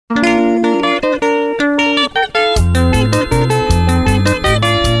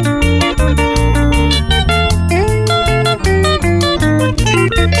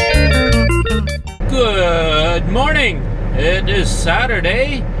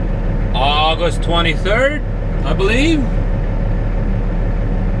Saturday, August 23rd, I believe.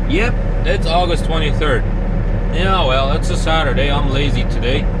 Yep, it's August 23rd. Yeah, well, it's a Saturday. I'm lazy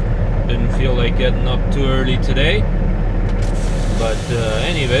today. Didn't feel like getting up too early today. But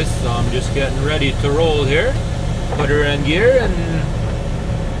anyways, I'm just getting ready to roll here. Put her in gear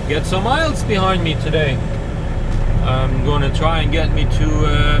and get some miles behind me today. I'm going to try and get me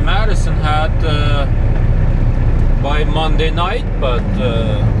to Madison Hat by Monday night, but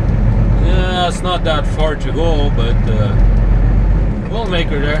yeah, it's not that far to go, but we'll make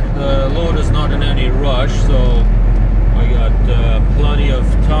her there. The load is not in any rush, so I got plenty of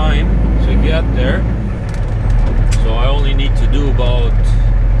time to get there. So I only need to do about,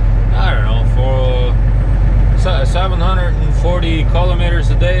 I don't know, for 740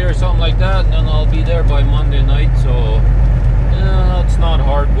 kilometers a day or something like that, and then I'll be there by Monday night. So yeah, it's not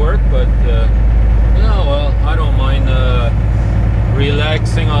hard work, but yeah, well, I don't mind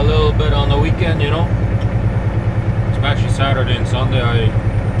relaxing a little bit on the weekend, you know, especially Saturday and Sunday. I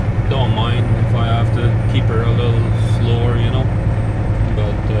don't mind if I have to keep her a little slower, you know.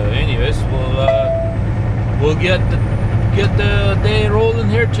 But anyways, we'll get the day rolling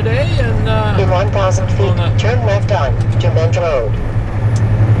here today, and in 1,000 feet, turn left on Jamaica Road.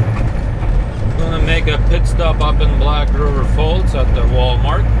 I'm gonna make a pit stop up in Black River Falls at the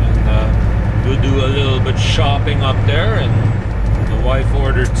Walmart, and we'll do a little bit shopping up there. And the wife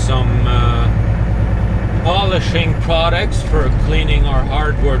ordered some polishing products for cleaning our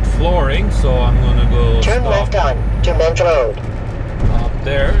hardwood flooring, so I'm gonna go turn left on Jamaica Road up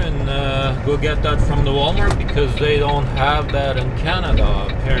there and go get that from the Walmart, because they don't have that in Canada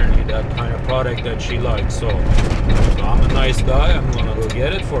apparently, that kind of product that she likes. So I'm a nice guy, I'm gonna go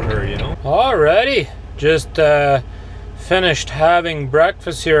get it for her, you know. Alrighty, just finished having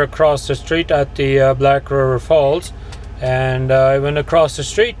breakfast here across the street at the Black River Falls, and I went across the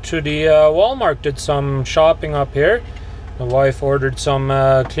street to the Walmart, did some shopping up here. The wife ordered some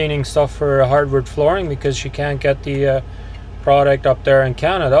cleaning stuff for hardwood flooring because she can't get the product up there in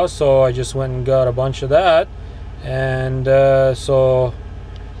Canada, so I just went and got a bunch of that. And so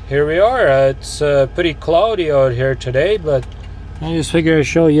here we are. It's pretty cloudy out here today, but I just figured I'd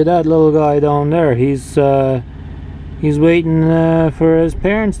show you that little guy down there. He's waiting for his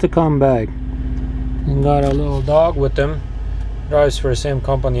parents to come back, and got a little dog with him. Drives for the same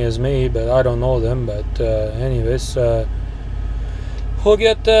company as me, but I don't know them. But anyways, we'll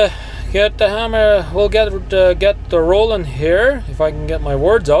get the hammer. We'll get the rolling here. If I can get my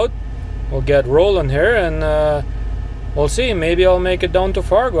words out, we'll get rolling here, and we'll see. Maybe I'll make it down to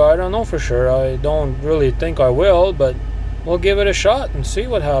Fargo. I don't know for sure. I don't really think I will, but we'll give it a shot and see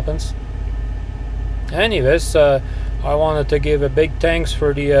what happens. Anyways, I wanted to give a big thanks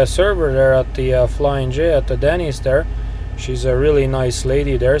for the server there at the Flying J at the Denny's there. She's a really nice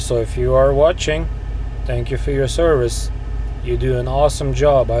lady there, so if you are watching, thank you for your service. You do an awesome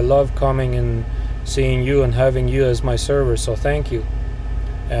job. I love coming and seeing you and having you as my server, so thank you.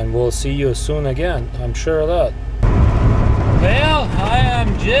 And we'll see you soon again, I'm sure of that. Well, I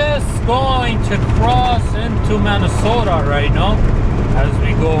am just going to cross into Minnesota right now as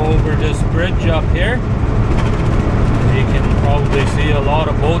we go over this bridge up here. You can probably see a lot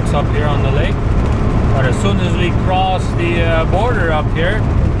of boats up here on the lake. But as soon as we cross the border up here,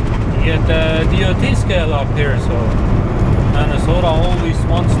 you get the DOT scale up here, so Minnesota always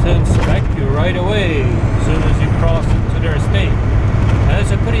wants to inspect you right away as soon as you cross into their state. And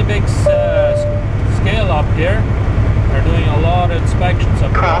it's a pretty big scale up here. They're doing a lot of inspections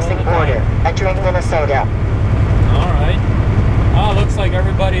up crossing here all the border, time. entering Minnesota. Alright. Oh, looks like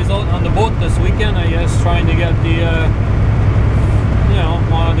everybody's out on the boat this weekend, I guess, trying to get the you know,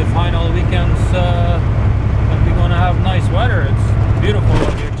 one of the final weekends that we're going to have nice weather. It's beautiful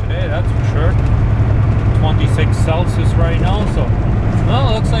out here today, that's for sure. 26 Celsius right now, so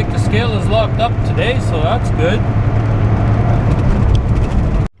well, looks like the scale is locked up today, so that's good.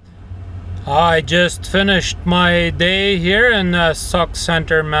 I just finished my day here in Sauk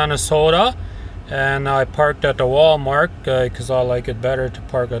Center, Minnesota, and I parked at the Walmart because I like it better to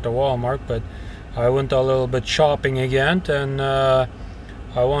park at the Walmart, but I went a little bit shopping again, and I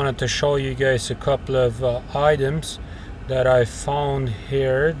wanted to show you guys a couple of items that I found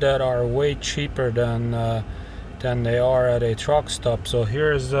here that are way cheaper than they are at a truck stop. So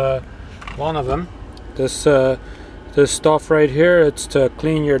here's one of them. This stuff right here, it's to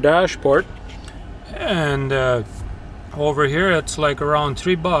clean your dashboard, and over here it's like around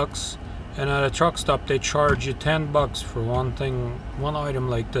 $3, and at a truck stop they charge you $10 for one item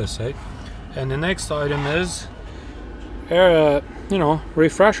like this, eh? And the next item is you know,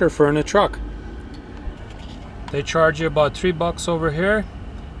 refresher for in a truck. They charge you about $3 over here.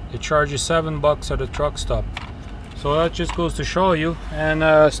 They charge you $7 at the truck stop. So that just goes to show you.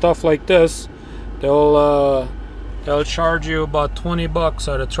 And stuff like this, they'll charge you about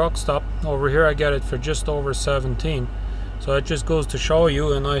 $20 at a truck stop. Over here I get it for just over 17. So that just goes to show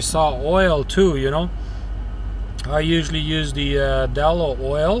you. And I saw oil too, you know. I usually use the Dallo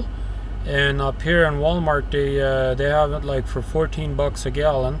oil, and up here in Walmart they have it like for $14 a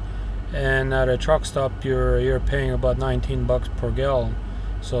gallon, and at a truck stop you're paying about $19 per gallon.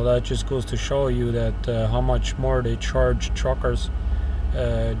 So that just goes to show you that how much more they charge truckers,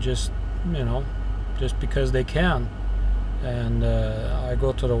 just, you know, just because they can. And I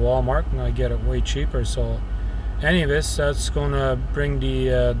go to the Walmart and I get it way cheaper. So anyways, that's gonna bring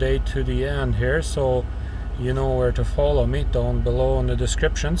the day to the end here. So you know where to follow me down below in the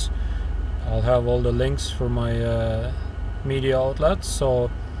descriptions. I'll have all the links for my media outlets.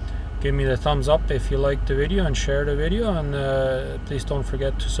 So give me the thumbs up if you liked the video, and share the video, and please don't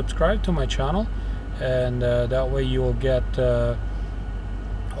forget to subscribe to my channel, and that way you will get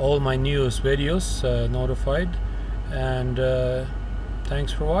all my newest videos notified. And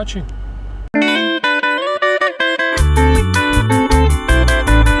thanks for watching.